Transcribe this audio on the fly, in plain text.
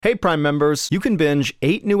Hey, Prime members, you can binge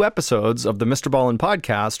 8 new episodes of the Mr. Ballin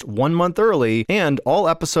podcast 1 month early and all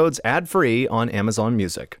episodes ad-free on Amazon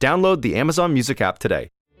Music. Download the Amazon Music app today.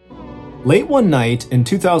 Late one night in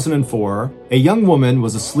 2004, a young woman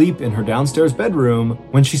was asleep in her downstairs bedroom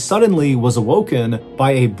when she suddenly was awoken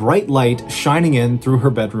by a bright light shining in through her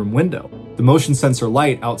bedroom window. The motion sensor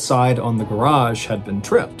light outside on the garage had been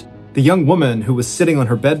tripped. The young woman, who was sitting on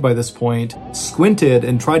her bed by this point, squinted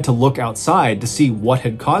and tried to look outside to see what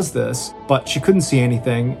had caused this, but she couldn't see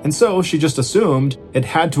anything, and so she just assumed it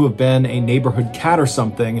had to have been a neighborhood cat or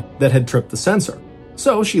something that had tripped the sensor.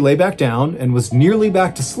 So she lay back down and was nearly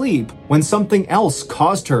back to sleep when something else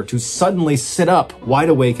caused her to suddenly sit up wide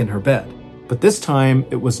awake in her bed. But this time,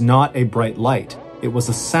 it was not a bright light. It was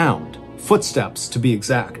a sound, footsteps to be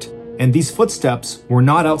exact. And these footsteps were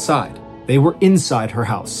not outside. They were inside her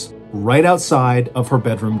house, right outside of her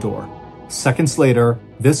bedroom door. Seconds later,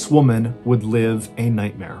 this woman would live a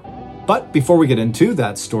nightmare. But before we get into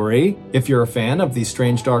that story, if you're a fan of the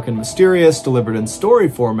strange, dark, and mysterious delivered in story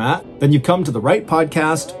format, then you come to the right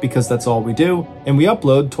podcast because that's all we do, and we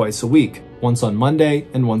upload twice a week, once on Monday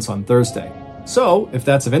and once on Thursday. So, if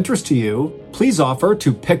that's of interest to you, please offer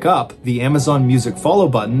to pick up the Amazon Music follow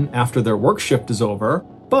button after their work shift is over,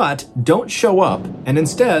 but don't show up, and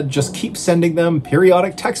instead just keep sending them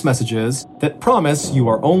periodic text messages that promise you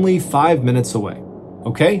are only 5 minutes away.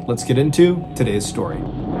 Okay, let's get into today's story.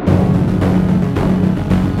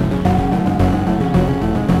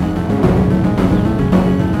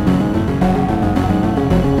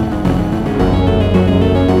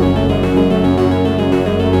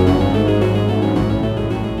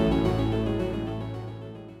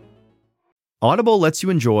 Audible lets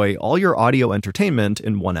you enjoy all your audio entertainment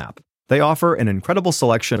in one app. They offer an incredible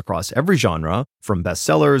selection across every genre, from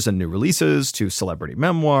bestsellers and new releases to celebrity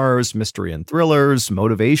memoirs, mystery and thrillers,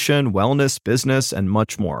 motivation, wellness, business, and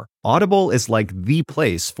much more. Audible is like the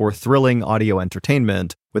place for thrilling audio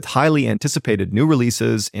entertainment with highly anticipated new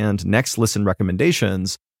releases and next listen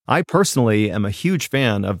recommendations. I personally am a huge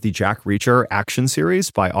fan of the Jack Reacher action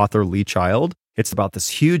series by author Lee Child. It's about this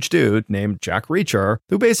huge dude named Jack Reacher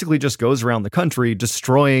who basically just goes around the country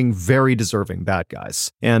destroying very deserving bad guys.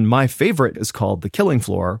 And my favorite is called The Killing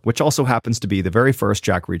Floor, which also happens to be the very first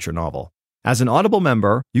Jack Reacher novel. As an Audible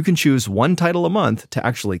member, you can choose one title a month to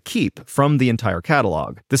actually keep from the entire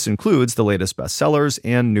catalog. This includes the latest bestsellers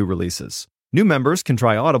and new releases. New members can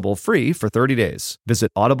try Audible free for 30 days.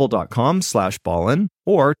 Visit audible.com/Ballin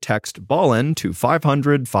or text Ballin to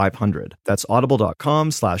 500-500. That's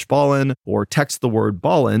audible.com/Ballin or text the word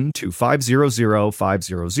Ballin to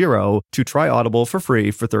 500-500 to try Audible for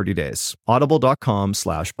free for 30 days.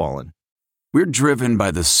 Audible.com/Ballin. We're driven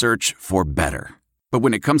by the search for better. But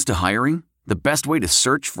when it comes to hiring, the best way to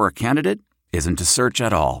search for a candidate isn't to search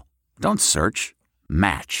at all. Don't search.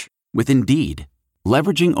 Match with Indeed.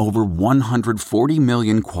 Leveraging over 140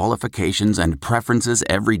 million qualifications and preferences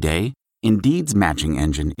every day, Indeed's matching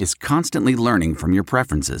engine is constantly learning from your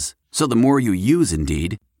preferences. So the more you use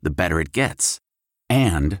Indeed, the better it gets.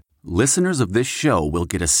 And listeners of this show will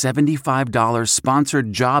get a $75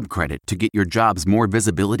 sponsored job credit to get your jobs more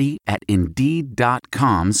visibility at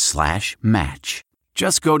Indeed.com/match.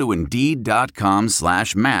 Just go to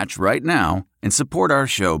Indeed.com/match right now and support our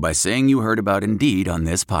show by saying you heard about Indeed on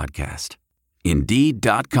this podcast.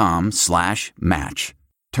 Indeed.com/match.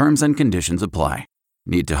 Terms and conditions apply.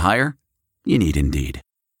 Need to hire? You need Indeed.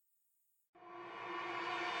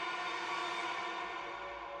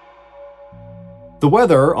 The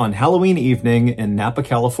weather on Halloween evening in Napa,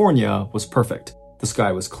 California was perfect. The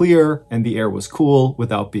sky was clear and the air was cool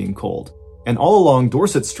without being cold. And all along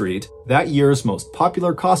Dorset Street, that year's most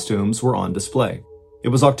popular costumes were on display. It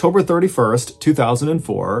was October 31st,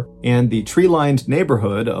 2004, and the tree-lined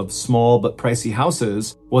neighborhood of small but pricey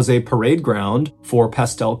houses was a parade ground for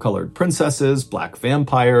pastel-colored princesses, black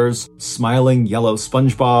vampires, smiling yellow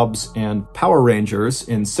SpongeBobs, and Power Rangers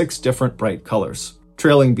in 6 different bright colors.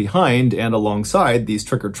 Trailing behind and alongside these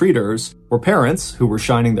trick-or-treaters were parents who were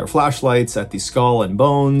shining their flashlights at the skull and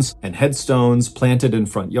bones and headstones planted in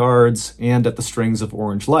front yards and at the strings of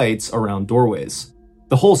orange lights around doorways.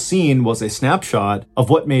 The whole scene was a snapshot of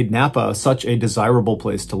what made Napa such a desirable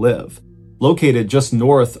place to live. Located just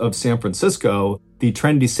north of San Francisco, the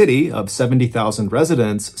trendy city of 70,000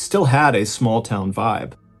 residents still had a small-town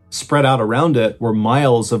vibe. Spread out around it were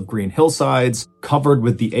miles of green hillsides, covered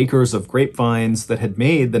with the acres of grapevines that had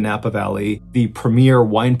made the Napa Valley the premier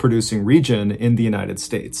wine-producing region in the United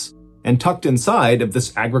States. And tucked inside of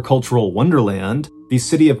this agricultural wonderland, the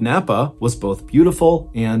city of Napa was both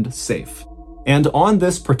beautiful and safe. And on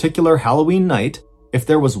this particular Halloween night, if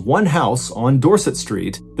there was one house on Dorset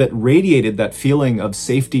Street that radiated that feeling of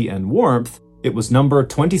safety and warmth, it was number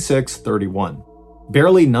 2631.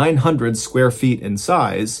 Barely 900 square feet in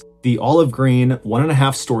size, the olive green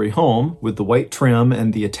 1.5-story home with the white trim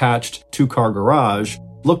and the attached 2-car garage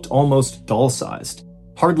looked almost doll-sized.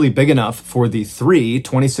 Hardly big enough for the 3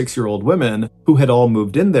 26-year-old women who had all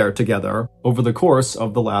moved in there together over the course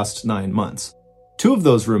of the last 9 months. 2 of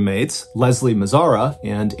those roommates, Leslie Mazzara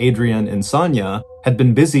and Adrienne Insania, had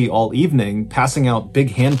been busy all evening passing out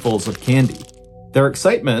big handfuls of candy. Their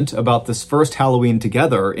excitement about this first Halloween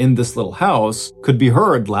together in this little house could be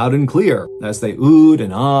heard loud and clear as they oohed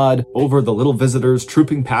and awed over the little visitors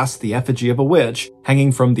trooping past the effigy of a witch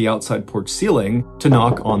hanging from the outside porch ceiling to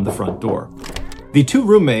knock on the front door. The 2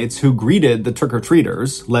 roommates who greeted the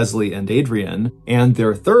trick-or-treaters, Leslie and Adrienne, and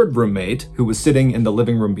their third roommate, who was sitting in the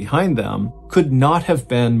living room behind them, could not have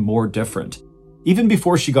been more different. Even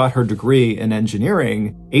before she got her degree in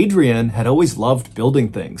engineering, Adrienne had always loved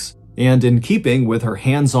building things. And in keeping with her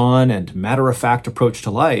hands-on and matter-of-fact approach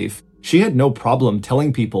to life, she had no problem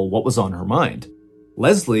telling people what was on her mind.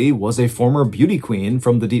 Leslie was a former beauty queen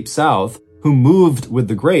from the Deep South who moved with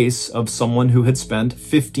the grace of someone who had spent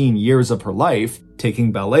 15 years of her life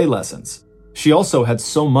taking ballet lessons. She also had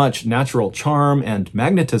so much natural charm and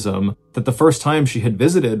magnetism that the first time she had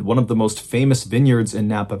visited one of the most famous vineyards in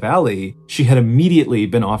Napa Valley, she had immediately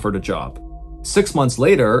been offered a job. 6 months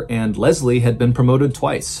later, and Leslie had been promoted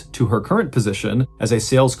twice to her current position as a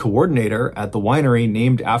sales coordinator at the winery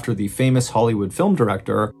named after the famous Hollywood film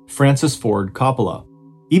director Francis Ford Coppola.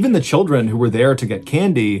 Even the children who were there to get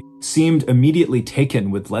candy seemed immediately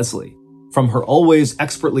taken with Leslie. From her always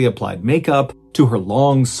expertly applied makeup to her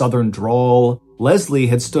long southern drawl, Leslie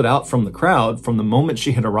had stood out from the crowd from the moment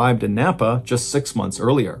she had arrived in Napa just 6 months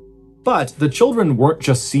earlier. But the children weren't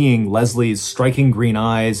just seeing Leslie's striking green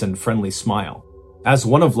eyes and friendly smile. As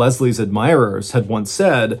one of Leslie's admirers had once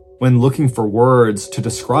said, when looking for words to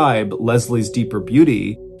describe Leslie's deeper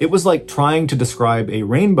beauty, it was like trying to describe a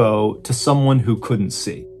rainbow to someone who couldn't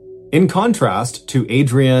see. In contrast to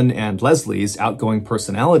Adrienne and Leslie's outgoing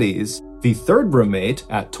personalities, the third roommate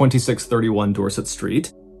at 2631 Dorset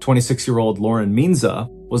Street, 26-year-old Lauren Minza,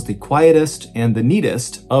 was the quietest and the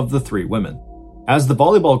neatest of the 3 women. As the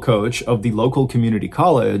volleyball coach of the local community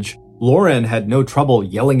college, Lauren had no trouble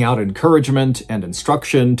yelling out encouragement and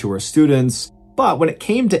instruction to her students, but when it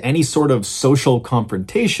came to any sort of social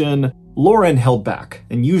confrontation, Lauren held back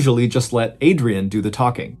and usually just let Adrienne do the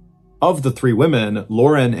talking. Of the 3 women,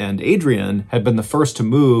 Lauren and Adrienne had been the first to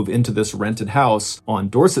move into this rented house on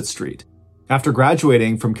Dorset Street. After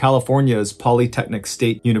graduating from California's Polytechnic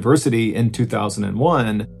State University in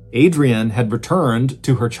 2001, Adrienne had returned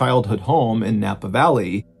to her childhood home in Napa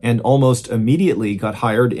Valley and almost immediately got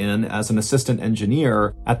hired in as an assistant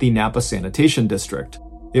engineer at the Napa Sanitation District.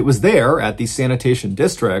 It was there at the Sanitation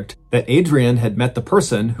District that Adrienne had met the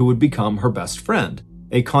person who would become her best friend,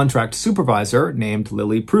 a contract supervisor named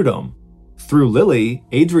Lily Prudhomme. Through Lily,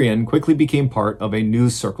 Adrienne quickly became part of a new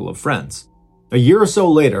circle of friends. A year or so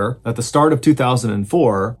later, at the start of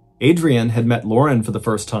 2004, Adrienne had met Lauren for the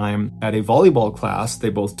first time at a volleyball class they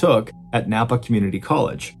both took at Napa Community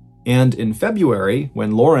College. And in February,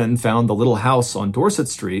 when Lauren found the little house on Dorset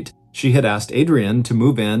Street, she had asked Adrienne to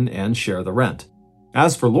move in and share the rent.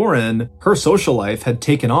 As for Lauren, her social life had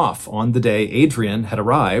taken off on the day Adrienne had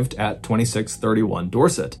arrived at 2631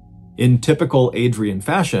 Dorset. In typical Adrienne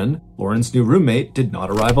fashion, Lauren's new roommate did not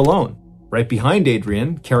arrive alone. Right behind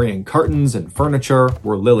Adrienne, carrying cartons and furniture,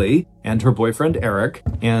 were Lily and her boyfriend Eric,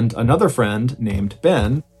 and another friend named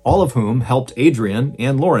Ben, all of whom helped Adrienne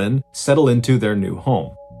and Lauren settle into their new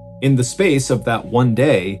home. In the space of that one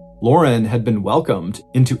day, Lauren had been welcomed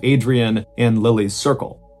into Adrienne and Lily's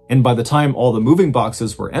circle. And by the time all the moving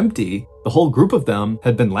boxes were empty, the whole group of them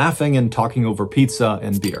had been laughing and talking over pizza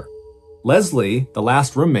and beer. Leslie, the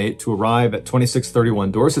last roommate to arrive at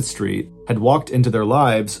 2631 Dorset Street, had walked into their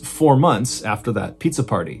lives 4 months after that pizza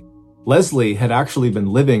party. Leslie had actually been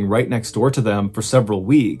living right next door to them for several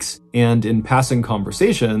weeks, and in passing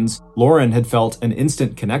conversations, Lauren had felt an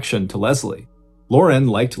instant connection to Leslie. Lauren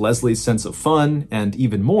liked Leslie's sense of fun, and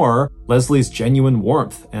even more, Leslie's genuine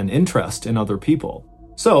warmth and interest in other people.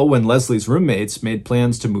 So when Leslie's roommates made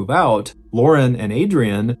plans to move out, Lauren and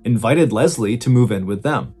Adrienne invited Leslie to move in with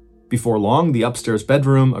them. Before long, the upstairs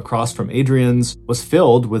bedroom across from Adrienne's was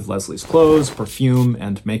filled with Leslie's clothes, perfume,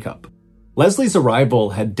 and makeup. Leslie's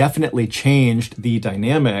arrival had definitely changed the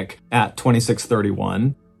dynamic at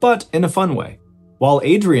 2631, but in a fun way. While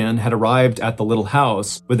Adrienne had arrived at the little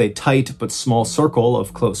house with a tight but small circle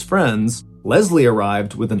of close friends, Leslie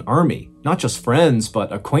arrived with an army, not just friends,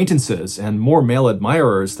 but acquaintances and more male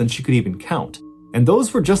admirers than she could even count. And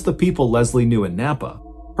those were just the people Leslie knew in Napa.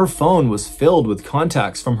 Her phone was filled with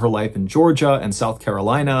contacts from her life in Georgia and South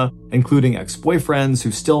Carolina, including ex-boyfriends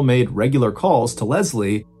who still made regular calls to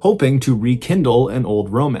Leslie, hoping to rekindle an old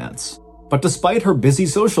romance. But despite her busy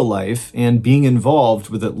social life and being involved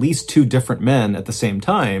with at least 2 different men at the same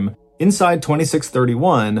time, inside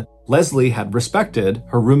 2631, Leslie had respected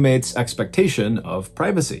her roommate's expectation of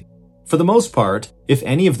privacy. For the most part, if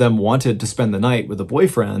any of them wanted to spend the night with a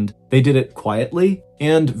boyfriend, they did it quietly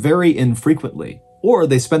and very infrequently, or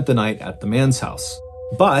they spent the night at the man's house.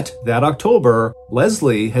 But that October,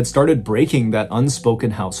 Leslie had started breaking that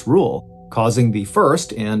unspoken house rule, causing the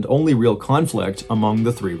first and only real conflict among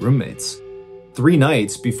the 3 roommates. 3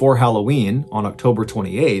 nights before Halloween, on October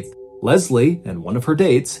 28th, Leslie and one of her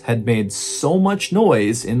dates had made so much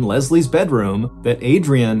noise in Leslie's bedroom that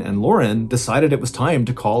Adrian and Lauren decided it was time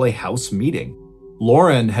to call a house meeting.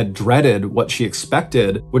 Lauren had dreaded what she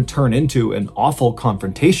expected would turn into an awful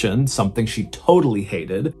confrontation, something she totally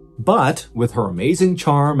hated, but with her amazing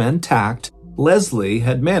charm and tact, Leslie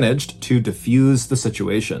had managed to diffuse the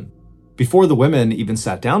situation. Before the women even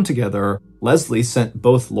sat down together, Leslie sent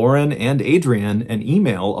both Lauren and Adrian an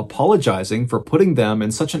email apologizing for putting them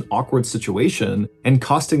in such an awkward situation and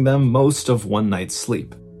costing them most of one night's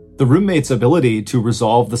sleep. The roommates' ability to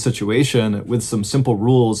resolve the situation with some simple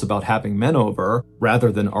rules about having men over,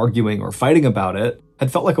 rather than arguing or fighting about it,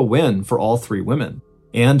 had felt like a win for all 3 women.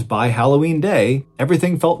 And by Halloween Day,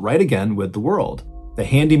 everything felt right again with the world. The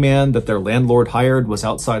handyman that their landlord hired was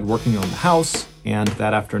outside working on the house, and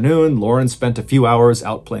that afternoon, Lauren spent a few hours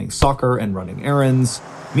out playing soccer and running errands.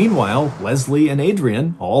 Meanwhile, Leslie and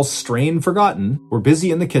Adrian, all strain-forgotten, were busy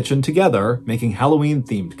in the kitchen together, making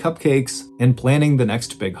Halloween-themed cupcakes and planning the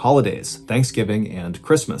next big holidays, Thanksgiving and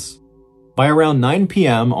Christmas. By around 9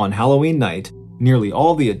 p.m. on Halloween night, nearly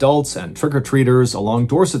all the adults and trick-or-treaters along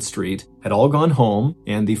Dorset Street had all gone home,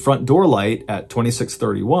 and the front door light at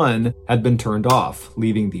 2631 had been turned off,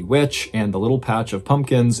 leaving the witch and the little patch of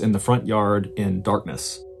pumpkins in the front yard in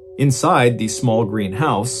darkness. Inside the small green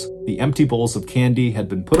house, the empty bowls of candy had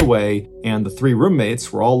been put away, and the 3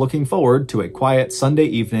 roommates were all looking forward to a quiet Sunday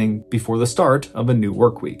evening before the start of a new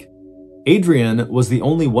work week. Adrian was the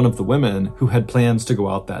only one of the women who had plans to go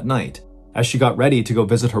out that night. As she got ready to go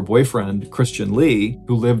visit her boyfriend, Christian Lee,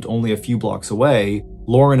 who lived only a few blocks away,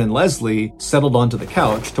 Lauren and Leslie settled onto the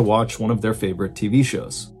couch to watch one of their favorite TV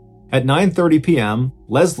shows. At 9:30 p.m.,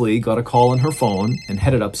 Leslie got a call on her phone and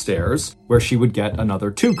headed upstairs, where she would get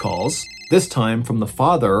another 2 calls, this time from the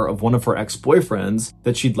father of one of her ex-boyfriends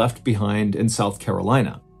that she'd left behind in South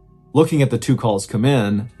Carolina. Looking at the 2 calls come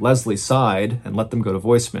in, Leslie sighed and let them go to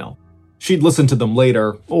voicemail. She'd listen to them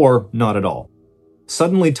later, or not at all.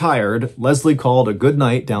 Suddenly tired, Leslie called a good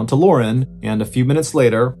night down to Lauren, and a few minutes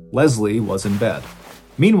later, Leslie was in bed.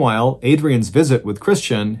 Meanwhile, Adrian's visit with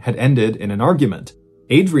Christian had ended in an argument.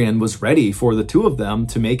 Adrian was ready for the 2 of them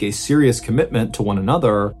to make a serious commitment to one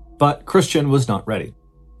another, but Christian was not ready.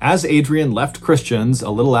 As Adrian left Christian's a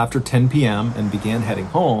little after 10 p.m. and began heading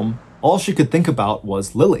home, all she could think about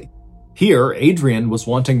was Lily. Here, Adrian was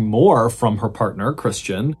wanting more from her partner,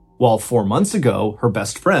 Christian, while 4 months ago, her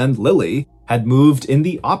best friend, Lily, had moved in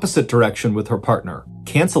the opposite direction with her partner,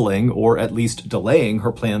 canceling or at least delaying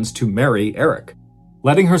her plans to marry Eric.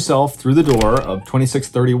 Letting herself through the door of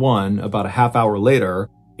 2631 about a half hour later,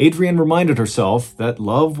 Adrian reminded herself that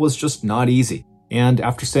love was just not easy. And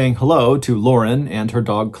after saying hello to Lauren and her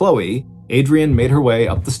dog Chloe, Adrian made her way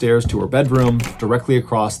up the stairs to her bedroom, directly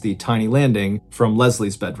across the tiny landing from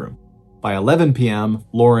Leslie's bedroom. By 11 p.m.,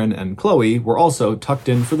 Lauren and Chloe were also tucked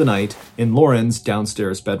in for the night in Lauren's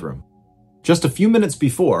downstairs bedroom. Just a few minutes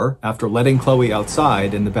before, after letting Chloe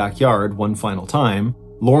outside in the backyard one final time,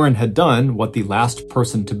 Lauren had done what the last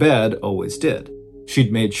person to bed always did.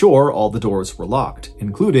 She'd made sure all the doors were locked,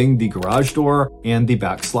 including the garage door and the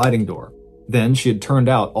back sliding door. Then she had turned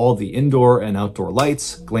out all the indoor and outdoor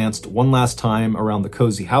lights, glanced one last time around the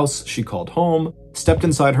cozy house she called home, stepped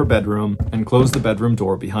inside her bedroom, and closed the bedroom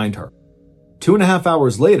door behind her. 2.5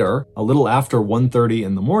 hours later, a little after 1:30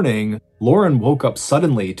 in the morning, Lauren woke up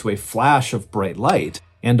suddenly to a flash of bright light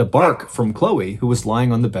and a bark from Chloe, who was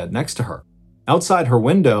lying on the bed next to her. Outside her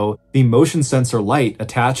window, the motion sensor light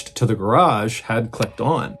attached to the garage had clicked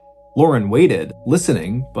on. Lauren waited,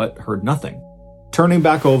 listening, but heard nothing. Turning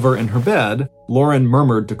back over in her bed, Lauren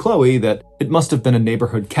murmured to Chloe that it must have been a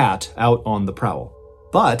neighborhood cat out on the prowl.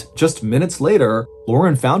 But just minutes later,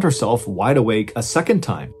 Lauren found herself wide awake a second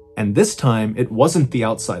time. And this time, it wasn't the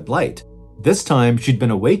outside light. This time, she'd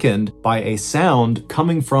been awakened by a sound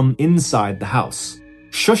coming from inside the house.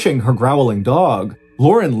 Shushing her growling dog,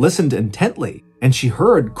 Lauren listened intently, and she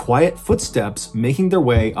heard quiet footsteps making their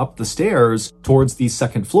way up the stairs towards the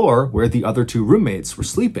second floor where the other two roommates were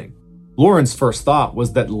sleeping. Lauren's first thought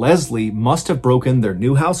was that Leslie must have broken their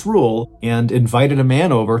new house rule and invited a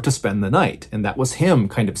man over to spend the night, and that was him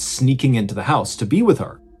kind of sneaking into the house to be with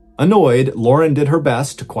her. Annoyed, Lauren did her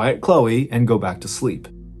best to quiet Chloe and go back to sleep.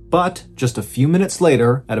 But just a few minutes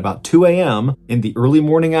later, at about 2 a.m., in the early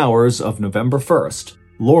morning hours of November 1st,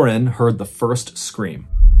 Lauren heard the first scream.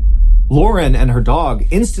 Lauren and her dog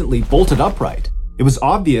instantly bolted upright. It was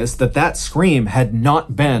obvious that that scream had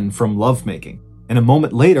not been from lovemaking. And a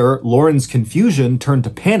moment later, Lauren's confusion turned to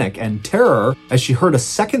panic and terror as she heard a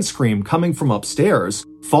second scream coming from upstairs,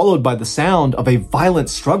 followed by the sound of a violent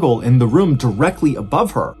struggle in the room directly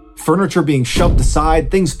above her. Furniture being shoved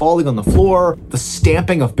aside, things falling on the floor, the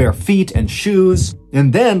stamping of bare feet and shoes.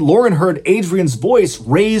 And then Lauren heard Adrian's voice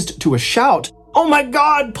raised to a shout, "Oh my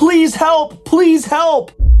God, please help! Please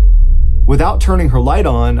help!" Without turning her light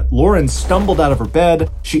on, Lauren stumbled out of her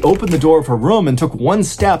bed. She opened the door of her room and took one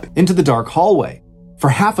step into the dark hallway. For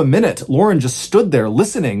half a minute, Lauren just stood there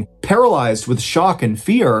listening, paralyzed with shock and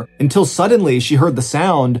fear, until suddenly she heard the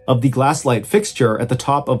sound of the glass light fixture at the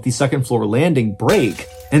top of the second floor landing break,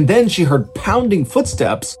 and then she heard pounding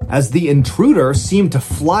footsteps as the intruder seemed to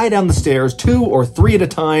fly down the stairs 2 or 3 at a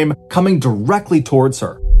time, coming directly towards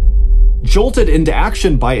her. Jolted into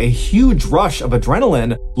action by a huge rush of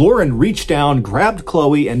adrenaline, Lauren reached down, grabbed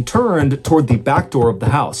Chloe, and turned toward the back door of the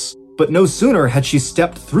house. But no sooner had she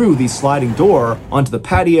stepped through the sliding door onto the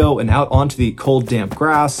patio and out onto the cold, damp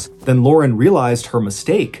grass than Lauren realized her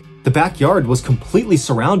mistake. The backyard was completely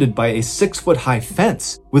surrounded by a 6-foot-high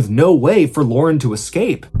fence, with no way for Lauren to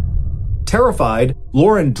escape. Terrified,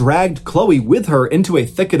 Lauren dragged Chloe with her into a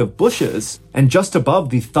thicket of bushes, and just above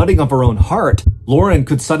the thudding of her own heart, Lauren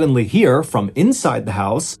could suddenly hear, from inside the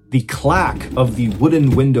house, the clack of the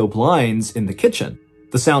wooden window blinds in the kitchen.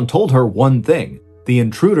 The sound told her one thing. The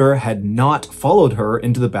intruder had not followed her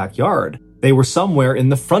into the backyard. They were somewhere in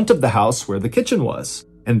the front of the house where the kitchen was.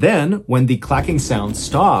 And then, when the clacking sound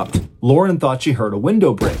stopped, Lauren thought she heard a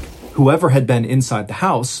window break. Whoever had been inside the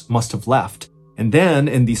house must have left. And then,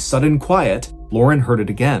 in the sudden quiet, Lauren heard it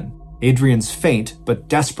again. Adrian's faint but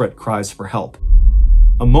desperate cries for help.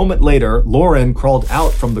 A moment later, Lauren crawled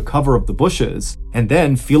out from the cover of the bushes, and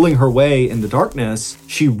then, feeling her way in the darkness,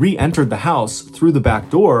 she re-entered the house through the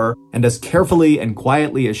back door, and as carefully and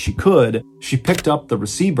quietly as she could, she picked up the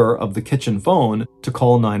receiver of the kitchen phone to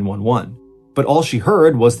call 911. But all she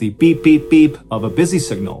heard was the beep, beep, beep of a busy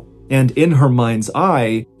signal. And in her mind's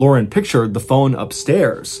eye, Lauren pictured the phone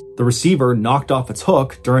upstairs. The receiver knocked off its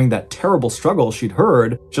hook during that terrible struggle she'd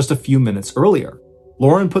heard just a few minutes earlier.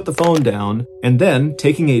 Lauren put the phone down, and then,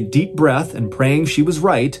 taking a deep breath and praying she was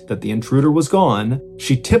right, that the intruder was gone,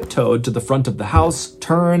 she tiptoed to the front of the house,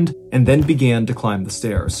 turned, and then began to climb the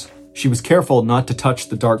stairs. She was careful not to touch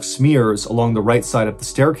the dark smears along the right side of the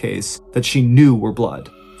staircase that she knew were blood,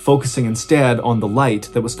 focusing instead on the light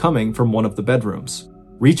that was coming from one of the bedrooms.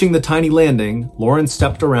 Reaching the tiny landing, Lauren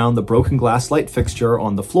stepped around the broken glass light fixture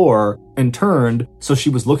on the floor and turned so she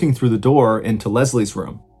was looking through the door into Leslie's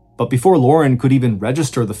room. But before Lauren could even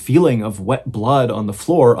register the feeling of wet blood on the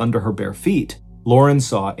floor under her bare feet, Lauren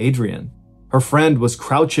saw Adrian. Her friend was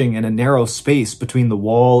crouching in a narrow space between the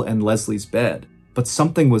wall and Leslie's bed. But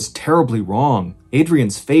something was terribly wrong.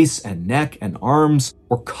 Adrian's face and neck and arms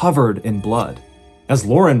were covered in blood. As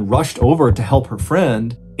Lauren rushed over to help her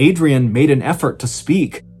friend, Adrian made an effort to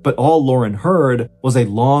speak, but all Lauren heard was a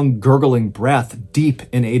long, gurgling breath deep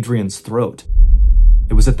in Adrian's throat.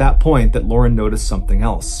 It was at that point that Lauren noticed something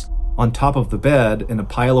else. On top of the bed, in a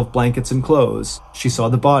pile of blankets and clothes, she saw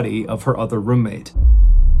the body of her other roommate.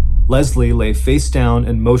 Leslie lay face down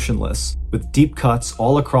and motionless, with deep cuts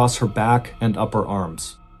all across her back and upper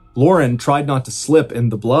arms. Lauren tried not to slip in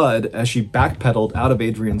the blood as she backpedaled out of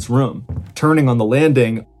Adrian's room. Turning on the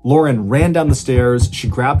landing, Lauren ran down the stairs, she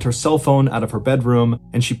grabbed her cell phone out of her bedroom,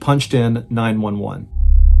 and she punched in 911.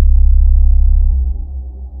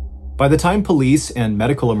 By the time police and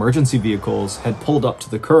medical emergency vehicles had pulled up to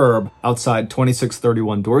the curb outside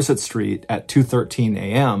 2631 Dorset Street at 2:13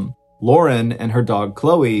 a.m., Lauren and her dog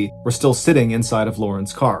Chloe were still sitting inside of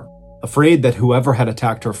Lauren's car. Afraid that whoever had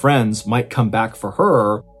attacked her friends might come back for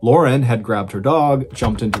her, Lauren had grabbed her dog,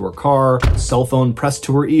 jumped into her car, cell phone pressed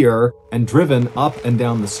to her ear, and driven up and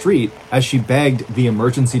down the street as she begged the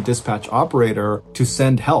emergency dispatch operator to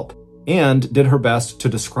send help, and did her best to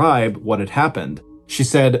describe what had happened. She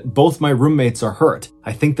said, "Both my roommates are hurt.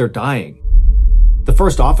 I think they're dying." The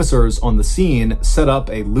first officers on the scene set up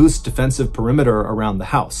a loose defensive perimeter around the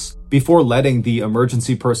house. Before letting the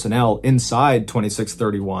emergency personnel inside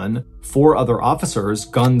 2631, 4 other officers,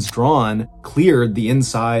 guns drawn, cleared the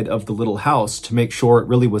inside of the little house to make sure it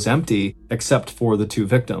really was empty, except for the 2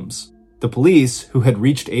 victims. The police, who had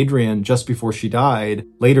reached Adrian just before she died,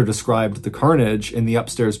 later described the carnage in the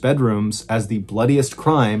upstairs bedrooms as the bloodiest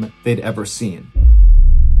crime they'd ever seen.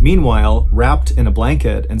 Meanwhile, wrapped in a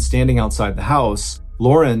blanket and standing outside the house,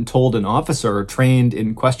 Lauren told an officer trained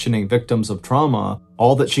in questioning victims of trauma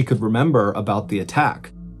all that she could remember about the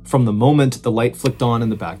attack, from the moment the light flicked on in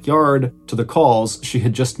the backyard to the calls she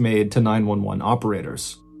had just made to 911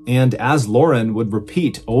 operators. And as Lauren would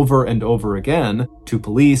repeat over and over again to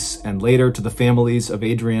police and later to the families of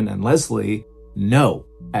Adrian and Leslie, no,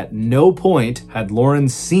 at no point had Lauren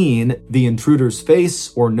seen the intruder's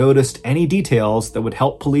face or noticed any details that would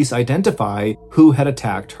help police identify who had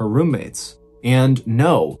attacked her roommates. And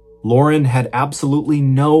no, Lauren had absolutely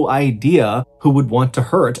no idea who would want to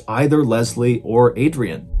hurt either Leslie or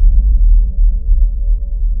Adrian.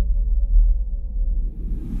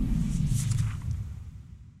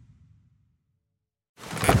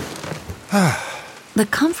 The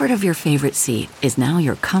comfort of your favorite seat is now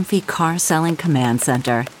your comfy car-selling command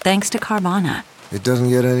center, thanks to Carvana. It doesn't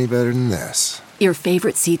get any better than this. Your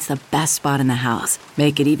favorite seat's the best spot in the house.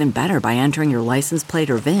 Make it even better by entering your license plate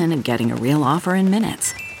or VIN and getting a real offer in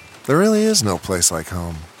minutes. There really is no place like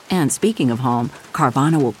home. And speaking of home,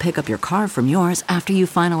 Carvana will pick up your car from yours after you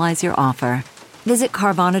finalize your offer. Visit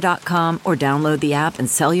Carvana.com or download the app and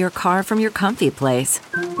sell your car from your comfy place.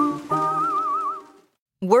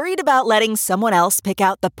 Worried about letting someone else pick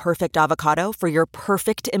out the perfect avocado for your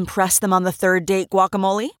perfect impress-them-on-the-third-date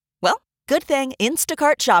guacamole? Well, good thing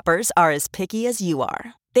Instacart shoppers are as picky as you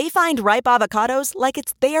are. They find ripe avocados like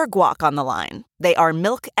it's their guac on the line. They are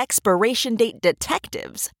milk expiration date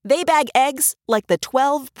detectives. They bag eggs like the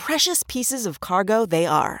 12 precious pieces of cargo they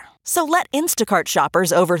are. So let Instacart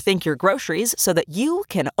shoppers overthink your groceries so that you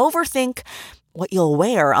can overthink what you'll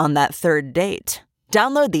wear on that third date.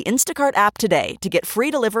 Download the Instacart app today to get free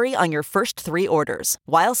delivery on your first 3 orders,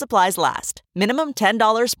 while supplies last. Minimum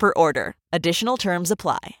 $10 per order. Additional terms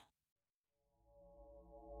apply.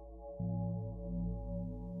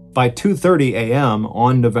 By 2:30 a.m.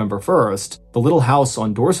 on November 1st, the little house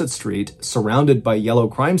on Dorset Street, surrounded by yellow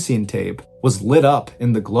crime scene tape, was lit up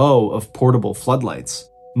in the glow of portable floodlights.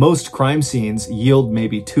 Most crime scenes yield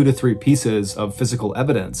maybe 2 to 3 pieces of physical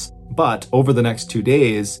evidence, but over the next 2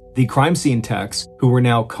 days, the crime scene techs, who were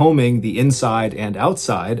now combing the inside and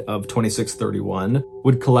outside of 2631,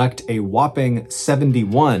 would collect a whopping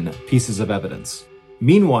 71 pieces of evidence.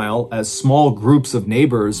 Meanwhile, as small groups of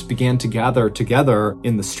neighbors began to gather together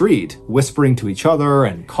in the street, whispering to each other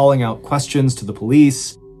and calling out questions to the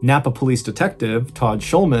police, Napa Police Detective Todd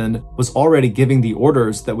Schulman was already giving the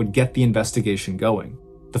orders that would get the investigation going.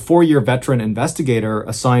 The 4-year veteran investigator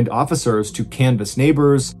assigned officers to canvass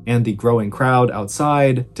neighbors and the growing crowd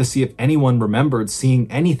outside to see if anyone remembered seeing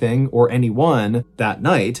anything or anyone that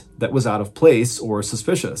night that was out of place or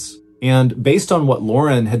suspicious. And based on what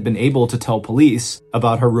Lauren had been able to tell police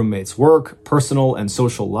about her roommate's work, personal and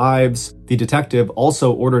social lives, the detective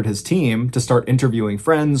also ordered his team to start interviewing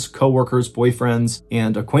friends, coworkers, boyfriends,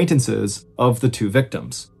 and acquaintances of the 2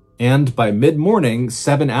 victims. And by mid-morning,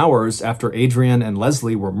 7 hours after Adrian and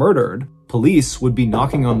Leslie were murdered, police would be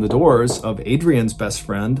knocking on the doors of Adrian's best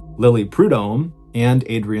friend, Lily Prudhomme, and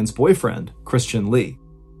Adrian's boyfriend, Christian Lee.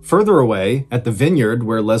 Further away, at the vineyard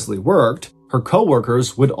where Leslie worked, her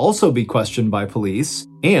co-workers would also be questioned by police,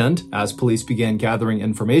 and as police began gathering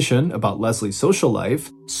information about Leslie's social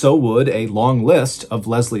life, so would a long list of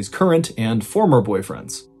Leslie's current and former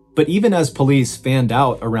boyfriends. But even as police fanned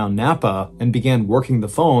out around Napa and began working the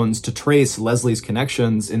phones to trace Leslie's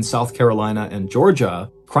connections in South Carolina and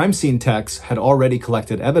Georgia, crime scene techs had already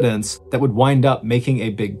collected evidence that would wind up making a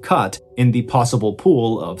big cut in the possible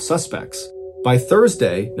pool of suspects. By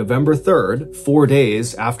Thursday, November 3rd, 4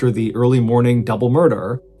 days after the early morning double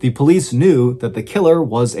murder, the police knew that the killer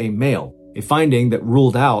was a male, a finding that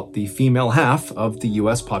ruled out the female half of the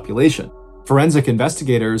U.S. population. Forensic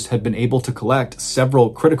investigators had been able to collect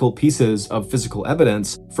several critical pieces of physical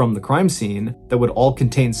evidence from the crime scene that would all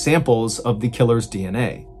contain samples of the killer's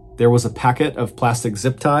DNA. There was a packet of plastic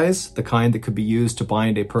zip ties, the kind that could be used to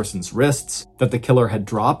bind a person's wrists, that the killer had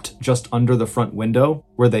dropped just under the front window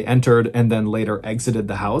where they entered and then later exited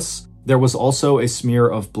the house. There was also a smear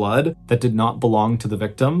of blood that did not belong to the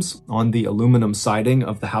victims on the aluminum siding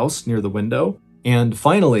of the house near the window. And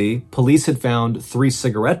finally, police had found 3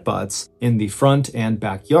 cigarette butts in the front and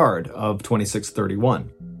backyard of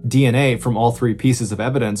 2631. DNA from all 3 pieces of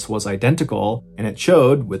evidence was identical, and it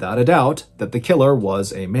showed, without a doubt, that the killer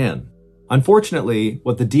was a man. Unfortunately,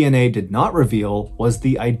 what the DNA did not reveal was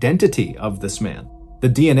the identity of this man. The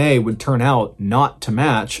DNA would turn out not to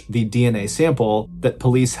match the DNA sample that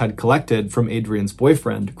police had collected from Adrian's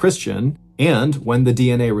boyfriend, Christian, and when the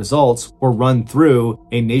DNA results were run through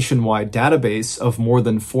a nationwide database of more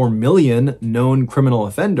than 4 million known criminal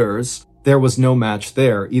offenders, there was no match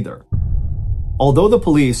there either. Although the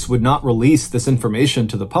police would not release this information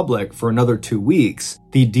to the public for another 2 weeks,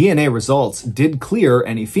 the DNA results did clear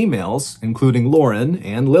any females, including Lauren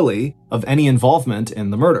and Lily, of any involvement in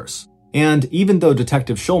the murders. And even though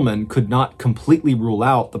Detective Shulman could not completely rule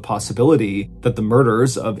out the possibility that the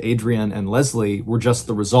murders of Adrian and Leslie were just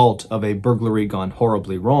the result of a burglary gone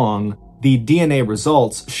horribly wrong, the DNA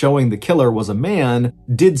results showing the killer was a man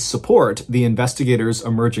did support the investigators'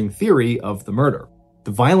 emerging theory of the murder.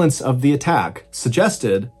 The violence of the attack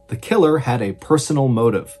suggested the killer had a personal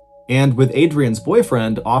motive. And with Adrian's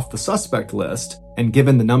boyfriend off the suspect list, and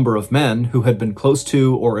given the number of men who had been close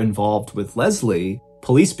to or involved with Leslie,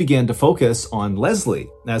 police began to focus on Leslie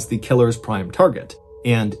as the killer's prime target.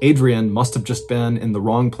 And Adrian must have just been in the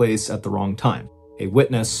wrong place at the wrong time, a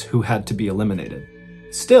witness who had to be eliminated.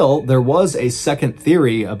 Still, there was a second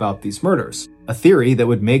theory about these murders, a theory that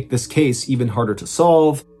would make this case even harder to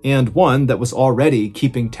solve, and one that was already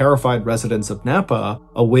keeping terrified residents of Napa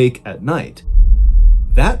awake at night.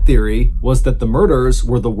 That theory was that the murders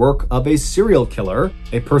were the work of a serial killer,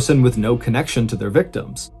 a person with no connection to their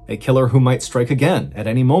victims, a killer who might strike again at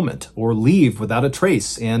any moment or leave without a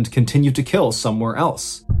trace and continue to kill somewhere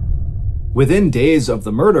else. Within days of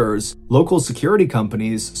the murders, local security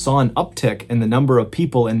companies saw an uptick in the number of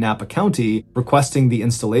people in Napa County requesting the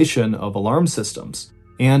installation of alarm systems.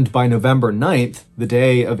 And by November 9th, the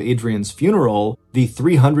day of Adrian's funeral, the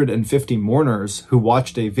 350 mourners who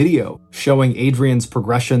watched a video showing Adrian's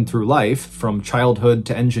progression through life from childhood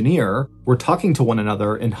to engineer were talking to one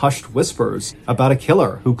another in hushed whispers about a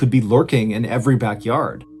killer who could be lurking in every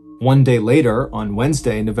backyard. One day later, on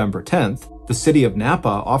Wednesday, November 10th, the city of Napa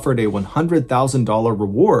offered a $100,000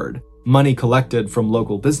 reward, money collected from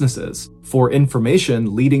local businesses, for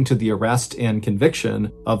information leading to the arrest and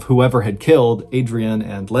conviction of whoever had killed Adrian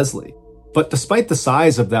and Leslie. But despite the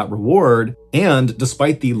size of that reward, and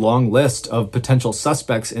despite the long list of potential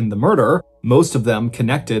suspects in the murder, most of them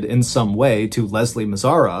connected in some way to Leslie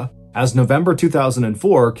Mazzara, as November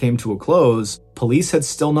 2004 came to a close, police had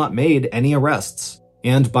still not made any arrests.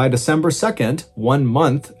 And by December 2nd, 1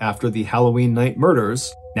 month after the Halloween night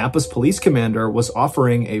murders, Napa's police commander was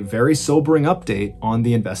offering a very sobering update on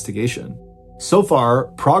the investigation. So far,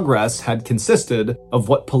 progress had consisted of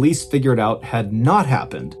what police figured out had not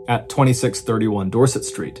happened at 2631 Dorset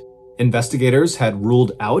Street. Investigators had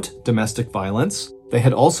ruled out domestic violence. They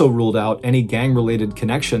had also ruled out any gang-related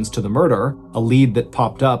connections to the murder, a lead that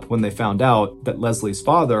popped up when they found out that Leslie's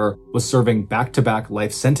father was serving back-to-back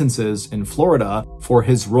life sentences in Florida for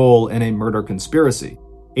his role in a murder conspiracy.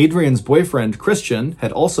 Adrian's boyfriend, Christian,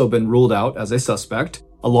 had also been ruled out as a suspect,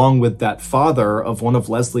 along with that father of one of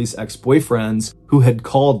Leslie's ex-boyfriends who had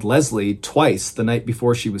called Leslie twice the night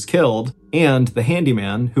before she was killed, and the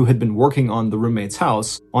handyman who had been working on the roommate's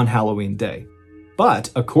house on Halloween Day.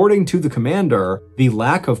 But according to the commander, the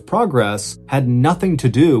lack of progress had nothing to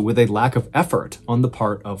do with a lack of effort on the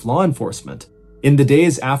part of law enforcement. In the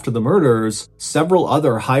days after the murders, several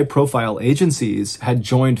other high-profile agencies had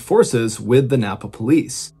joined forces with the Napa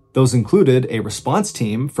police. Those included a response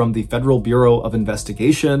team from the Federal Bureau of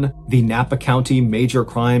Investigation, the Napa County Major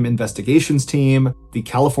Crime Investigations Team, the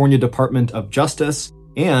California Department of Justice,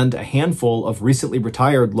 and a handful of recently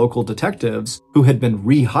retired local detectives who had been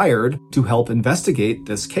rehired to help investigate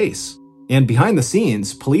this case. And behind the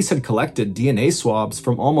scenes, police had collected DNA swabs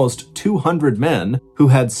from almost 200 men who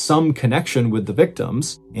had some connection with the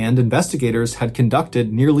victims, and investigators had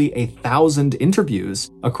conducted nearly 1,000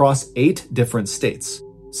 interviews across 8 different states.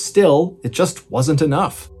 Still, it just wasn't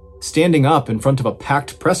enough. Standing up in front of a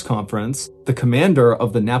packed press conference, the commander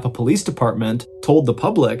of the Napa Police Department told the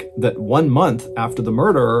public that 1 month after the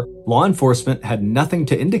murder, law enforcement had nothing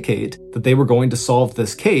to indicate that they were going to solve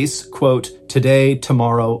this case, quote, today,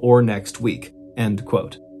 tomorrow, or next week, end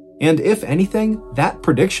quote. And if anything, that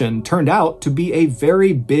prediction turned out to be a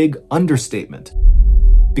very big understatement.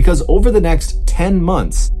 Because over the next 10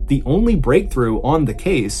 months, the only breakthrough on the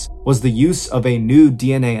case was the use of a new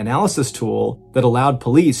DNA analysis tool that allowed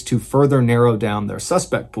police to further narrow down their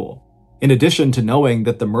suspect pool. In addition to knowing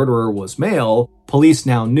that the murderer was male, police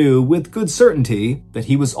now knew with good certainty that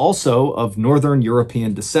he was also of Northern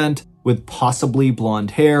European descent with possibly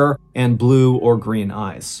blonde hair and blue or green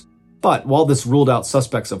eyes. But while this ruled out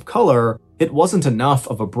suspects of color, it wasn't enough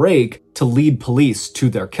of a break to lead police to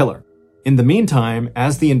their killer. In the meantime,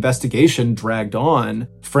 as the investigation dragged on,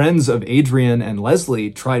 friends of Adrian and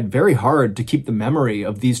Leslie tried very hard to keep the memory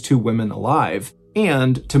of these two women alive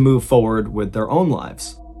and to move forward with their own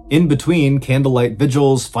lives. In between candlelight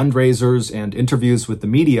vigils, fundraisers, and interviews with the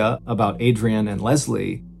media about Adrian and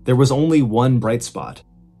Leslie, there was only one bright spot.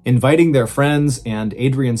 Inviting their friends and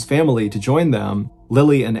Adrian's family to join them,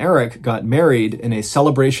 Lily and Eric got married in a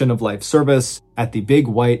celebration of life service at the Big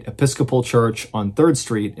White Episcopal Church on 3rd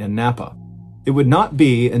Street in Napa. It would not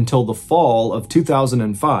be until the fall of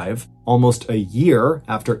 2005, almost a year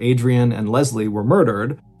after Adrian and Leslie were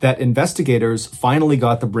murdered, that investigators finally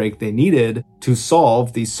got the break they needed to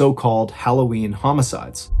solve the so-called Halloween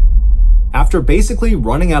homicides. After basically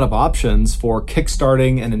running out of options for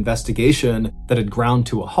kickstarting an investigation that had ground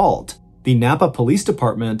to a halt, the Napa Police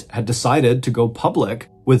Department had decided to go public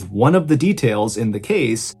with one of the details in the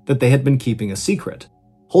case that they had been keeping a secret.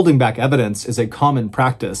 Holding back evidence is a common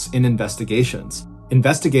practice in investigations.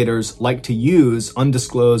 Investigators like to use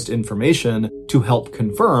undisclosed information to help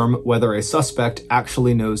confirm whether a suspect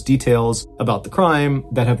actually knows details about the crime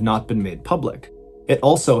that have not been made public. It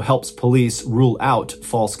also helps police rule out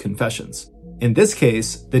false confessions. In this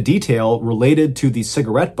case, the detail related to the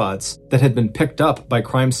cigarette butts that had been picked up by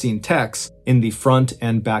crime scene techs in the front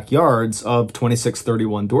and backyards of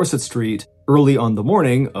 2631 Dorset Street early on the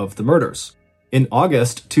morning of the murders. In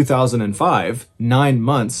August 2005, 9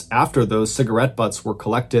 months after those cigarette butts were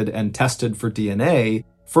collected and tested for DNA,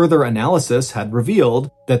 further analysis had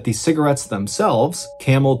revealed that the cigarettes themselves,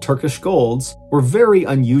 Camel Turkish Golds, were very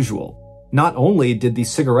unusual. Not only did the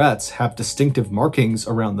cigarettes have distinctive markings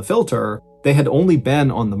around the filter, they had only been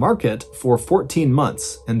on the market for 14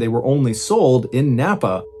 months, and they were only sold in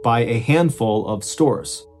Napa by a handful of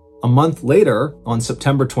stores. A month later, on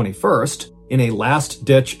September 21st, in a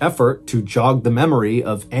last-ditch effort to jog the memory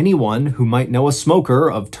of anyone who might know a smoker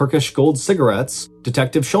of Turkish Gold cigarettes,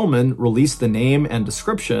 Detective Schulman released the name and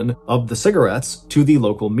description of the cigarettes to the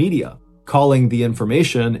local media, calling the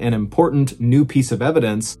information an important new piece of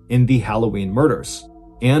evidence in the Halloween murders.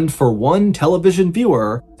 And for one television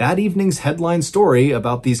viewer, that evening's headline story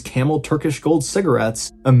about these Camel Turkish Gold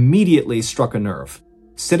cigarettes immediately struck a nerve.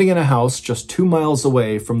 Sitting in a house just 2 miles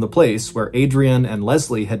away from the place where Adrian and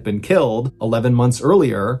Leslie had been killed 11 months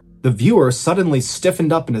earlier, the viewer suddenly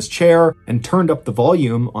stiffened up in his chair and turned up the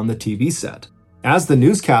volume on the TV set. As the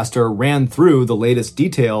newscaster ran through the latest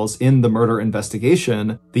details in the murder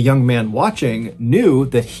investigation, the young man watching knew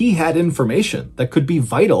that he had information that could be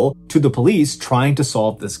vital to the police trying to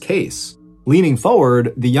solve this case. Leaning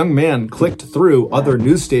forward, the young man clicked through other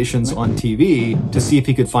news stations on TV to see if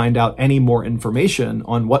he could find out any more information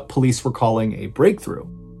on what police were calling a breakthrough.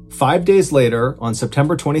 5 days later, on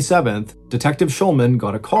September 27th, Detective Schulman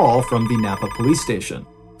got a call from the Napa police station.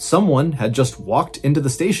 Someone had just walked into the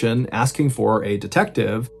station asking for a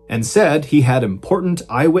detective and said he had important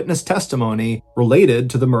eyewitness testimony related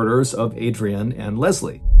to the murders of Adrian and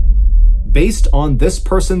Leslie. Based on this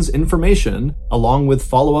person's information, along with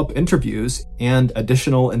follow-up interviews and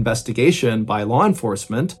additional investigation by law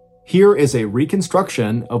enforcement, here is a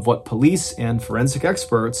reconstruction of what police and forensic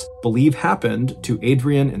experts believe happened to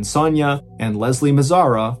Adrian Insania and Leslie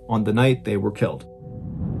Mazzara on the night they were killed.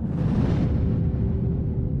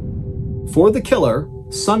 For the killer,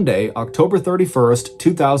 Sunday, October 31st,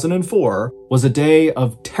 2004, was a day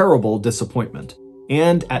of terrible disappointment.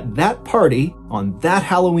 And at that party, on that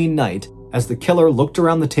Halloween night, as the killer looked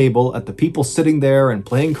around the table at the people sitting there and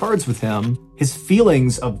playing cards with him, his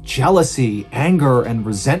feelings of jealousy, anger, and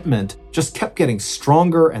resentment just kept getting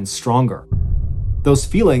stronger and stronger. Those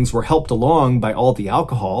feelings were helped along by all the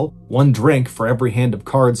alcohol, 1 drink for every hand of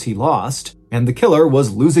cards he lost, and the killer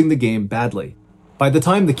was losing the game badly. By the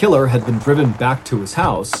time the killer had been driven back to his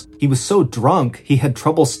house, he was so drunk he had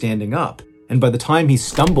trouble standing up, and by the time he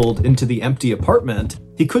stumbled into the empty apartment,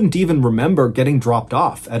 he couldn't even remember getting dropped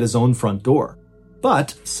off at his own front door.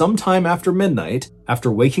 But sometime after midnight,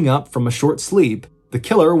 after waking up from a short sleep, the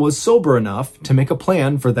killer was sober enough to make a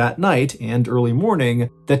plan for that night and early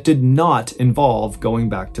morning that did not involve going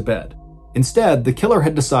back to bed. Instead, the killer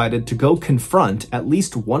had decided to go confront at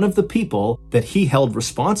least one of the people that he held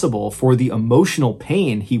responsible for the emotional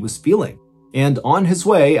pain he was feeling. And on his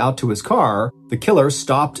way out to his car, the killer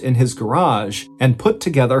stopped in his garage and put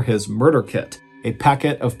together his murder kit, a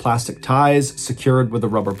packet of plastic ties secured with a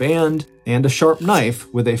rubber band, and a sharp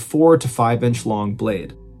knife with a 4 to 5 inch long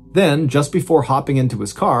blade. Then, just before hopping into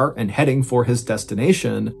his car and heading for his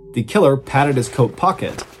destination, the killer patted his coat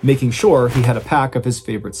pocket, making sure he had a pack of his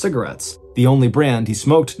favorite cigarettes, the only brand he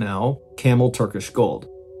smoked now, Camel Turkish Gold.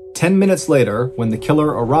 10 minutes later, when the killer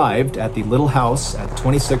arrived at the little house at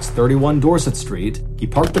 2631 Dorset Street, he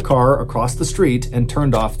parked the car across the street and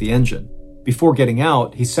turned off the engine. Before getting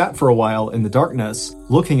out, he sat for a while in the darkness,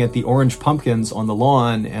 looking at the orange pumpkins on the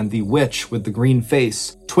lawn and the witch with the green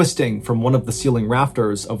face twisting from one of the ceiling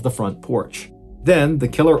rafters of the front porch. Then the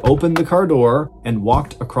killer opened the car door and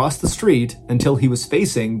walked across the street until he was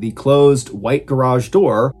facing the closed white garage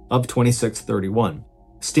door of 2631.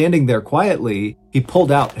 Standing there quietly, he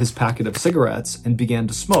pulled out his packet of cigarettes and began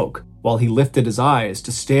to smoke while he lifted his eyes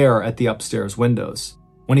to stare at the upstairs windows.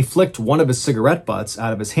 When he flicked one of his cigarette butts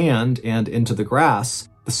out of his hand and into the grass,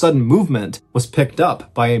 the sudden movement was picked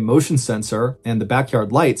up by a motion sensor and the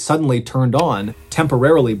backyard light suddenly turned on,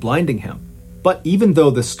 temporarily blinding him. But even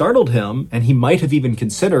though this startled him, and he might have even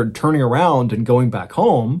considered turning around and going back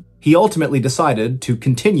home, he ultimately decided to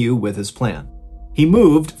continue with his plan. He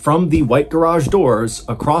moved from the white garage doors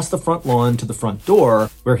across the front lawn to the front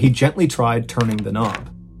door, where he gently tried turning the knob.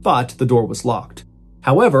 But the door was locked.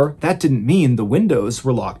 However, that didn't mean the windows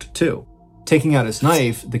were locked too. Taking out his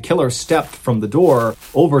knife, the killer stepped from the door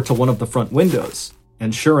over to one of the front windows.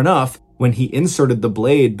 And sure enough, when he inserted the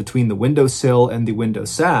blade between the windowsill and the window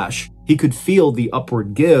sash, he could feel the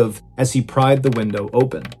upward give as he pried the window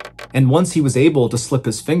open. And once he was able to slip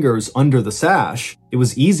his fingers under the sash, it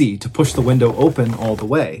was easy to push the window open all the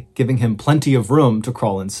way, giving him plenty of room to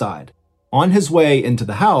crawl inside. On his way into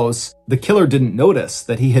the house, the killer didn't notice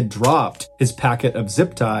that he had dropped his packet of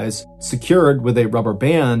zip ties secured with a rubber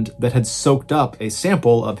band that had soaked up a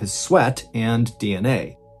sample of his sweat and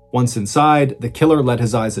DNA. Once inside, the killer let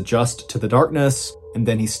his eyes adjust to the darkness, and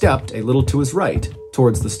then he stepped a little to his right,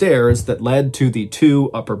 towards the stairs that led to the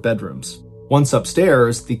 2 upper bedrooms. Once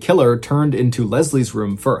upstairs, the killer turned into Leslie's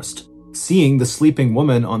room first. Seeing the sleeping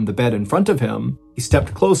woman on the bed in front of him, he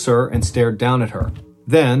stepped closer and stared down at her.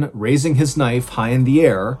 Then, raising his knife high in the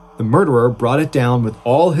air, the murderer brought it down with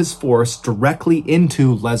all his force directly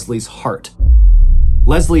into Leslie's heart.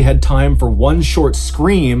 Leslie had time for one short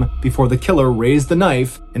scream before the killer raised the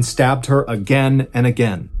knife and stabbed her again and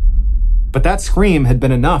again. But that scream had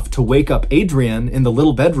been enough to wake up Adrienne in the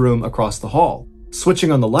little bedroom across the hall.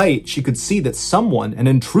 Switching on the light, she could see that someone, an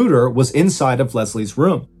intruder, was inside of Leslie's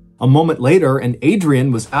room. A moment later, and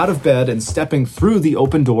Adrienne was out of bed and stepping through the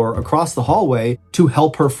open door across the hallway to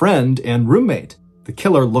help her friend and roommate. The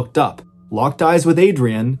killer looked up, locked eyes with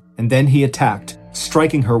Adrienne, and then he attacked,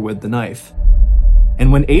 striking her with the knife.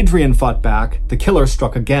 And when Adrienne fought back, the killer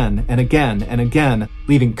struck again and again and again,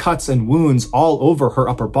 leaving cuts and wounds all over her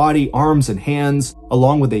upper body, arms, and hands,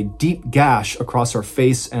 along with a deep gash across her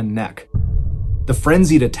face and neck. The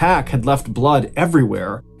frenzied attack had left blood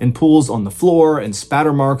everywhere, in pools on the floor and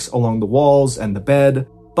spatter marks along the walls and the bed.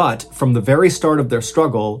 But from the very start of their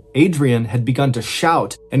struggle, Adrienne had begun to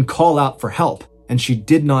shout and call out for help, and she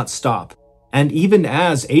did not stop. And even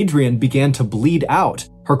as Adrienne began to bleed out,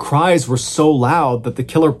 her cries were so loud that the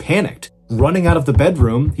killer panicked. Running out of the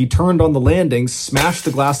bedroom, he turned on the landing, smashed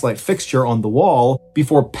the glass light fixture on the wall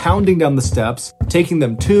before pounding down the steps, taking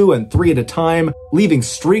them 2 and 3 at a time, leaving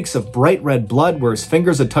streaks of bright red blood where his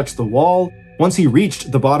fingers had touched the wall. Once he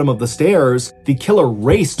reached the bottom of the stairs, the killer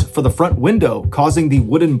raced for the front window, causing the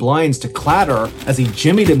wooden blinds to clatter as he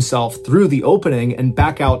jimmied himself through the opening and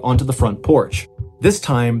back out onto the front porch. This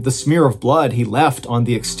time, the smear of blood he left on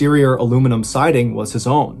the exterior aluminum siding was his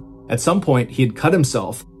own. At some point, he had cut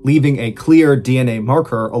himself, leaving a clear DNA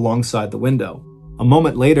marker alongside the window. A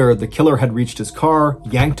moment later, the killer had reached his car,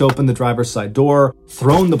 yanked open the driver's side door,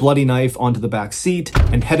 thrown the bloody knife onto the back seat,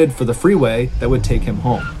 and headed for the freeway that would take him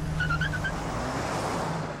home.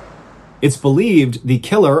 It's believed the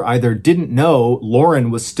killer either didn't know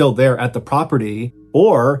Lauren was still there at the property,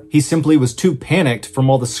 or he simply was too panicked from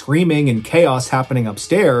all the screaming and chaos happening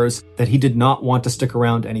upstairs that he did not want to stick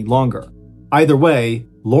around any longer. Either way,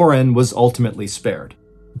 Lauren was ultimately spared.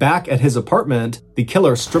 Back at his apartment, the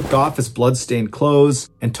killer stripped off his blood-stained clothes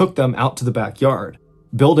and took them out to the backyard.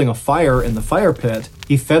 Building a fire in the fire pit,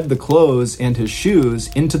 he fed the clothes and his shoes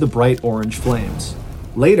into the bright orange flames.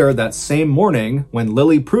 Later that same morning, when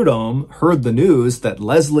Lily Prudhomme heard the news that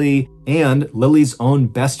Leslie and Lily's own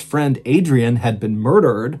best friend Adrienne had been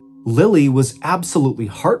murdered, Lily was absolutely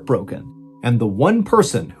heartbroken. And the one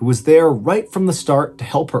person who was there right from the start to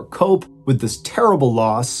help her cope with this terrible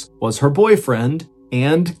loss was her boyfriend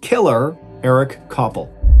and killer, Eric Koppel.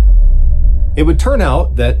 It would turn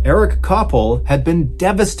out that Eric Koppel had been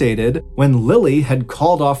devastated when Lily had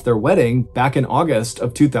called off their wedding back in August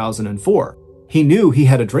of 2004. He knew he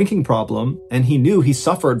had a drinking problem, and he knew he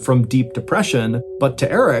suffered from deep depression, but to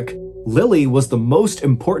Eric, Lily was the most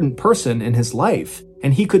important person in his life,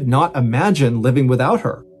 and he could not imagine living without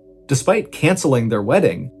her. Despite canceling their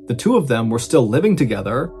wedding, the two of them were still living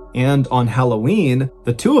together, and on Halloween,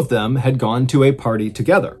 the two of them had gone to a party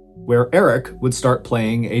together, where Eric would start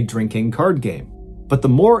playing a drinking card game. But the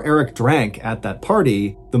more Eric drank at that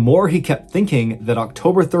party, the more he kept thinking that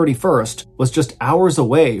October 31st was just hours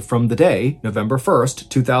away from the day, November 1st,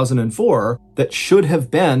 2004, that should have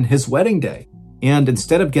been his wedding day. And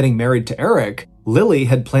instead of getting married to Eric, Lily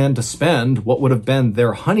had planned to spend what would have been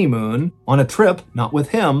their honeymoon on a trip not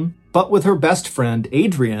with him, but with her best friend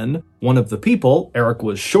Adrian, one of the people, Eric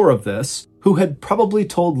was sure of this, who had probably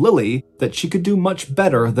told Lily that she could do much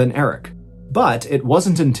better than Eric. But it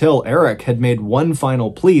wasn't until Eric had made one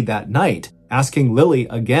final plea that night, asking Lily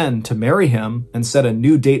again to marry him and set a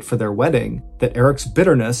new date for their wedding, that Eric's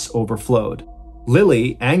bitterness overflowed.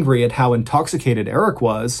 Lily, angry at how intoxicated Eric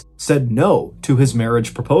was, said no to his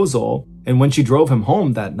marriage proposal, and when she drove him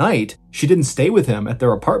home that night, she didn't stay with him at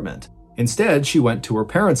their apartment. Instead, she went to her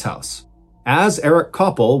parents' house. As Eric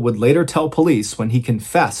Koppel would later tell police when he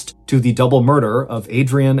confessed to the double murder of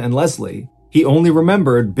Adrian and Leslie, he only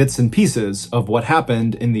remembered bits and pieces of what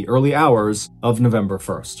happened in the early hours of November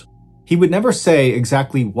 1st. He would never say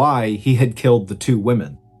exactly why he had killed the two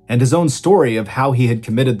women, and his own story of how he had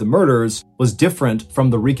committed the murders was different from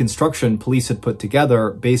the reconstruction police had put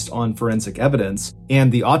together based on forensic evidence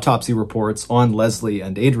and the autopsy reports on Leslie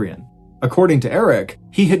and Adrian. According to Eric,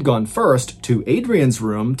 he had gone first to Adrian's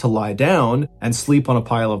room to lie down and sleep on a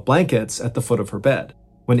pile of blankets at the foot of her bed.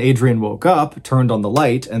 When Adrian woke up, turned on the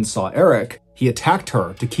light, and saw Eric, he attacked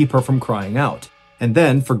her to keep her from crying out. And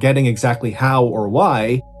then, forgetting exactly how or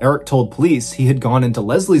why, Eric told police he had gone into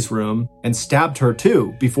Leslie's room and stabbed her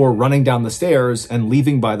too before running down the stairs and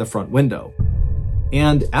leaving by the front window.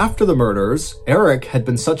 And after the murders, Eric had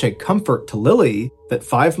been such a comfort to Lily that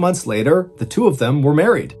 5 months later, the two of them were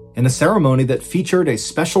married in a ceremony that featured a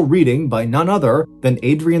special reading by none other than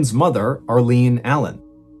Adrian's mother, Arlene Allen.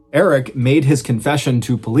 Eric made his confession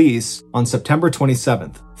to police on September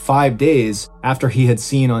 27th, 5 days after he had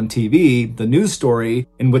seen on TV the news story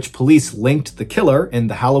in which police linked the killer in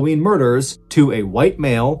the Halloween murders to a white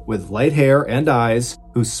male with light hair and eyes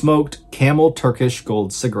who smoked Camel Turkish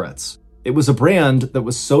Gold cigarettes. It was a brand that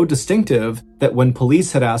was so distinctive that when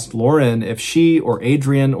police had asked Lauren if she or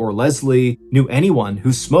Adrian or Leslie knew anyone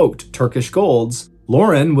who smoked Turkish Golds,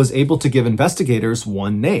 Lauren was able to give investigators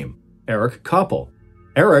one name, Eric Koppel.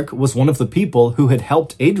 Eric was one of the people who had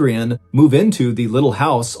helped Adrian move into the little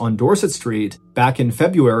house on Dorset Street back in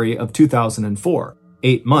February of 2004,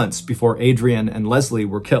 8 months before Adrian and Leslie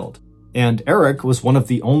were killed. And Eric was one of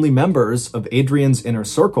the only members of Adrian's inner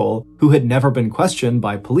circle who had never been questioned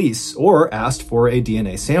by police or asked for a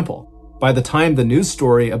DNA sample. By the time the news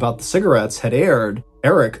story about the cigarettes had aired,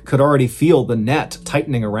 Eric could already feel the net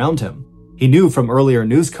tightening around him. He knew from earlier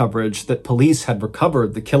news coverage that police had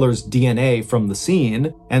recovered the killer's DNA from the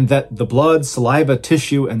scene and that the blood, saliva,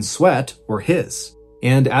 tissue, and sweat were his.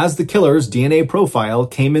 And as the killer's DNA profile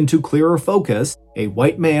came into clearer focus, a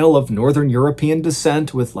white male of Northern European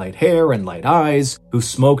descent with light hair and light eyes who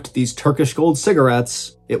smoked these Turkish Gold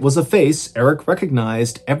cigarettes, it was a face Eric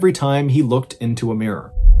recognized every time he looked into a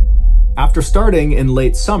mirror. After starting in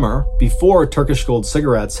late summer, before Turkish Gold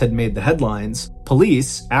cigarettes had made the headlines,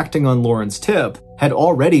 police, acting on Lauren's tip, had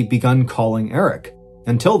already begun calling Eric.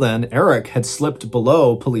 Until then, Eric had slipped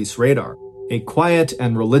below police radar. A quiet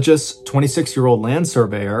and religious 26-year-old land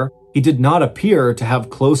surveyor, he did not appear to have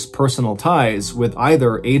close personal ties with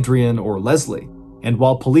either Adrian or Leslie. And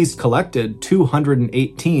while police collected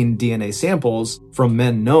 218 DNA samples from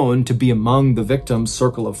men known to be among the victim's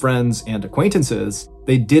circle of friends and acquaintances,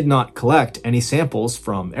 they did not collect any samples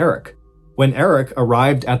from Eric. When Eric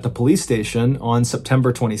arrived at the police station on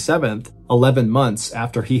September 27th, 11 months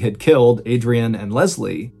after he had killed Adrian and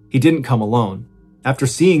Leslie, he didn't come alone. After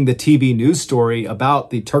seeing the TV news story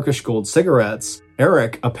about the Turkish Gold cigarettes,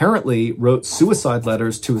 Eric apparently wrote suicide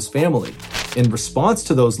letters to his family. In response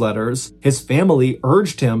to those letters, his family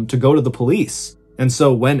urged him to go to the police. And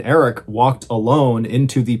so when Eric walked alone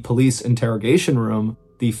into the police interrogation room,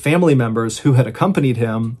 the family members who had accompanied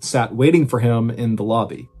him sat waiting for him in the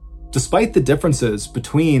lobby. Despite the differences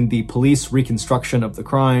between the police reconstruction of the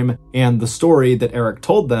crime and the story that Eric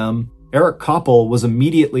told them, Eric Koppel was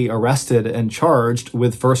immediately arrested and charged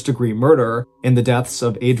with first-degree murder in the deaths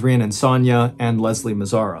of Adrian Insania and Leslie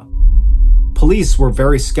Mazzara. Police were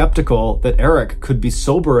very skeptical that Eric could be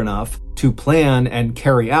sober enough to plan and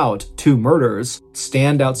carry out 2 murders,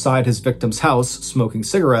 stand outside his victim's house smoking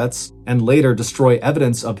cigarettes, and later destroy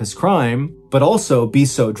evidence of his crime, but also be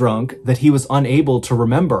so drunk that he was unable to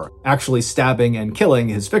remember actually stabbing and killing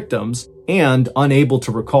his victims, and unable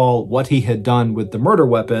to recall what he had done with the murder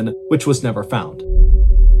weapon, which was never found.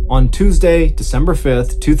 On Tuesday, December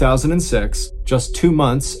 5th, 2006, just 2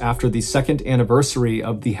 months after the second anniversary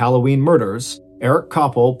of the Halloween murders, Eric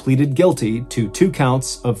Koppel pleaded guilty to 2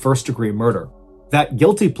 counts of first-degree murder. That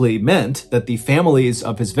guilty plea meant that the families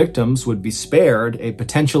of his victims would be spared a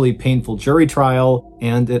potentially painful jury trial,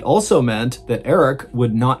 and it also meant that Eric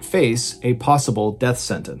would not face a possible death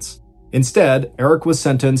sentence. Instead, Eric was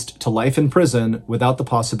sentenced to life in prison without the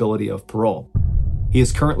possibility of parole. He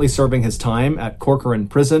is currently serving his time at Corcoran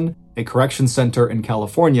Prison, a correction center in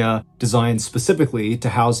California designed specifically to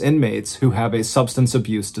house inmates who have a substance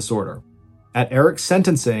abuse disorder. At Eric's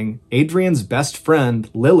sentencing, Adrian's best friend,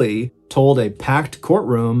 Lily, told a packed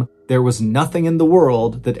courtroom there was nothing in the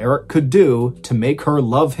world that Eric could do to make her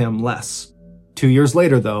love him less. 2 years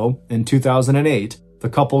later, though, in 2008, the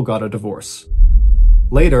couple got a divorce.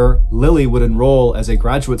 Later, Lily would enroll as a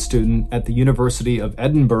graduate student at the University of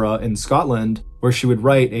Edinburgh in Scotland, where she would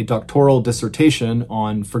write a doctoral dissertation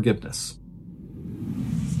on forgiveness.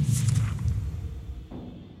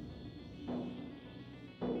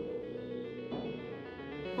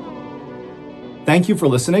 Thank you for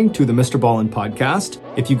listening to the Mr. Ballin podcast.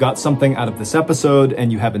 If you got something out of this episode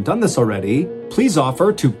and you haven't done this already, please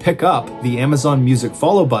offer to pick up the Amazon Music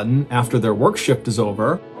follow button after their work shift is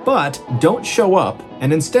over. But don't show up,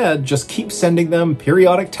 and instead just keep sending them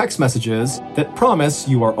periodic text messages that promise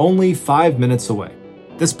you are only 5 minutes away.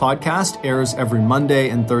 This podcast airs every Monday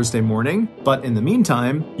and Thursday morning, but in the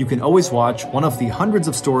meantime, you can always watch one of the hundreds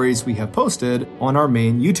of stories we have posted on our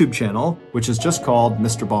main YouTube channel, which is just called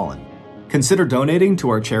Mr. Ballin. Consider donating to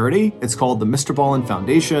our charity. It's called the Mr. Ballin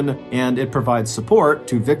Foundation, and it provides support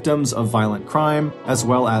to victims of violent crime as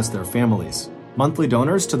well as their families. Monthly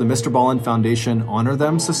donors to the Mr. Ballin Foundation Honor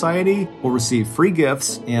Them Society will receive free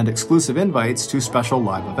gifts and exclusive invites to special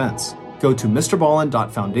live events. Go to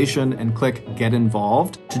mrballin.foundation and click Get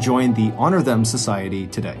Involved to join the Honor Them Society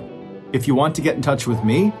today. If you want to get in touch with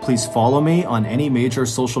me, please follow me on any major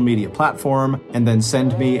social media platform and then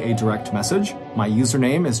send me a direct message. My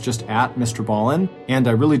username is just @MrBallin, and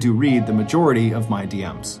I really do read the majority of my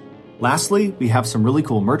DMs. Lastly, we have some really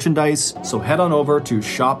cool merchandise, so head on over to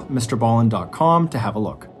shopmrballin.com to have a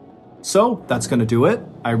look. So that's going to do it.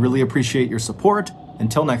 I really appreciate your support.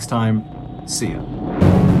 Until next time, see ya.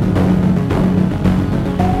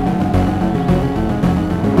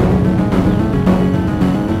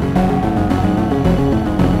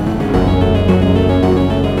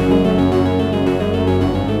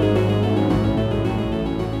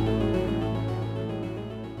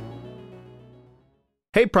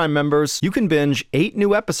 Hey Prime members, you can binge 8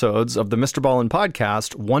 new episodes of the Mr. Ballin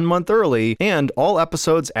podcast 1 month early and all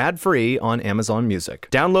episodes ad-free on Amazon Music.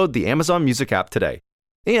 Download the Amazon Music app today.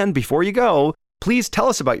 And before you go, please tell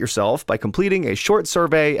us about yourself by completing a short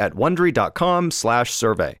survey at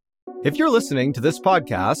Wondery.com/survey. If you're listening to this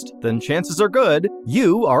podcast, then chances are good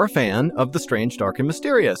you are a fan of The Strange, Dark, and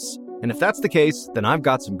Mysterious. And if that's the case, then I've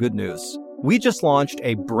got some good news. We just launched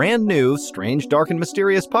a brand new Strange, Dark, and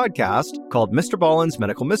Mysterious podcast called Mr. Ballin's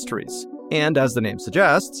Medical Mysteries. And as the name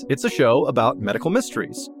suggests, it's a show about medical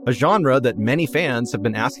mysteries, a genre that many fans have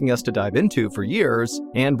been asking us to dive into for years,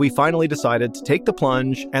 and we finally decided to take the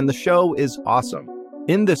plunge, and the show is awesome.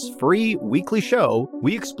 In this free weekly show,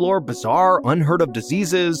 we explore bizarre, unheard-of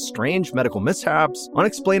diseases, strange medical mishaps,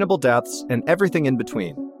 unexplainable deaths, and everything in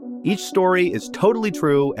between. Each story is totally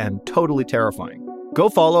true and totally terrifying. Go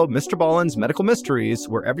follow Mr. Ballin's Medical Mysteries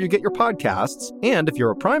wherever you get your podcasts, and if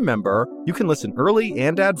you're a Prime member, you can listen early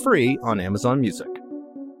and ad-free on Amazon Music.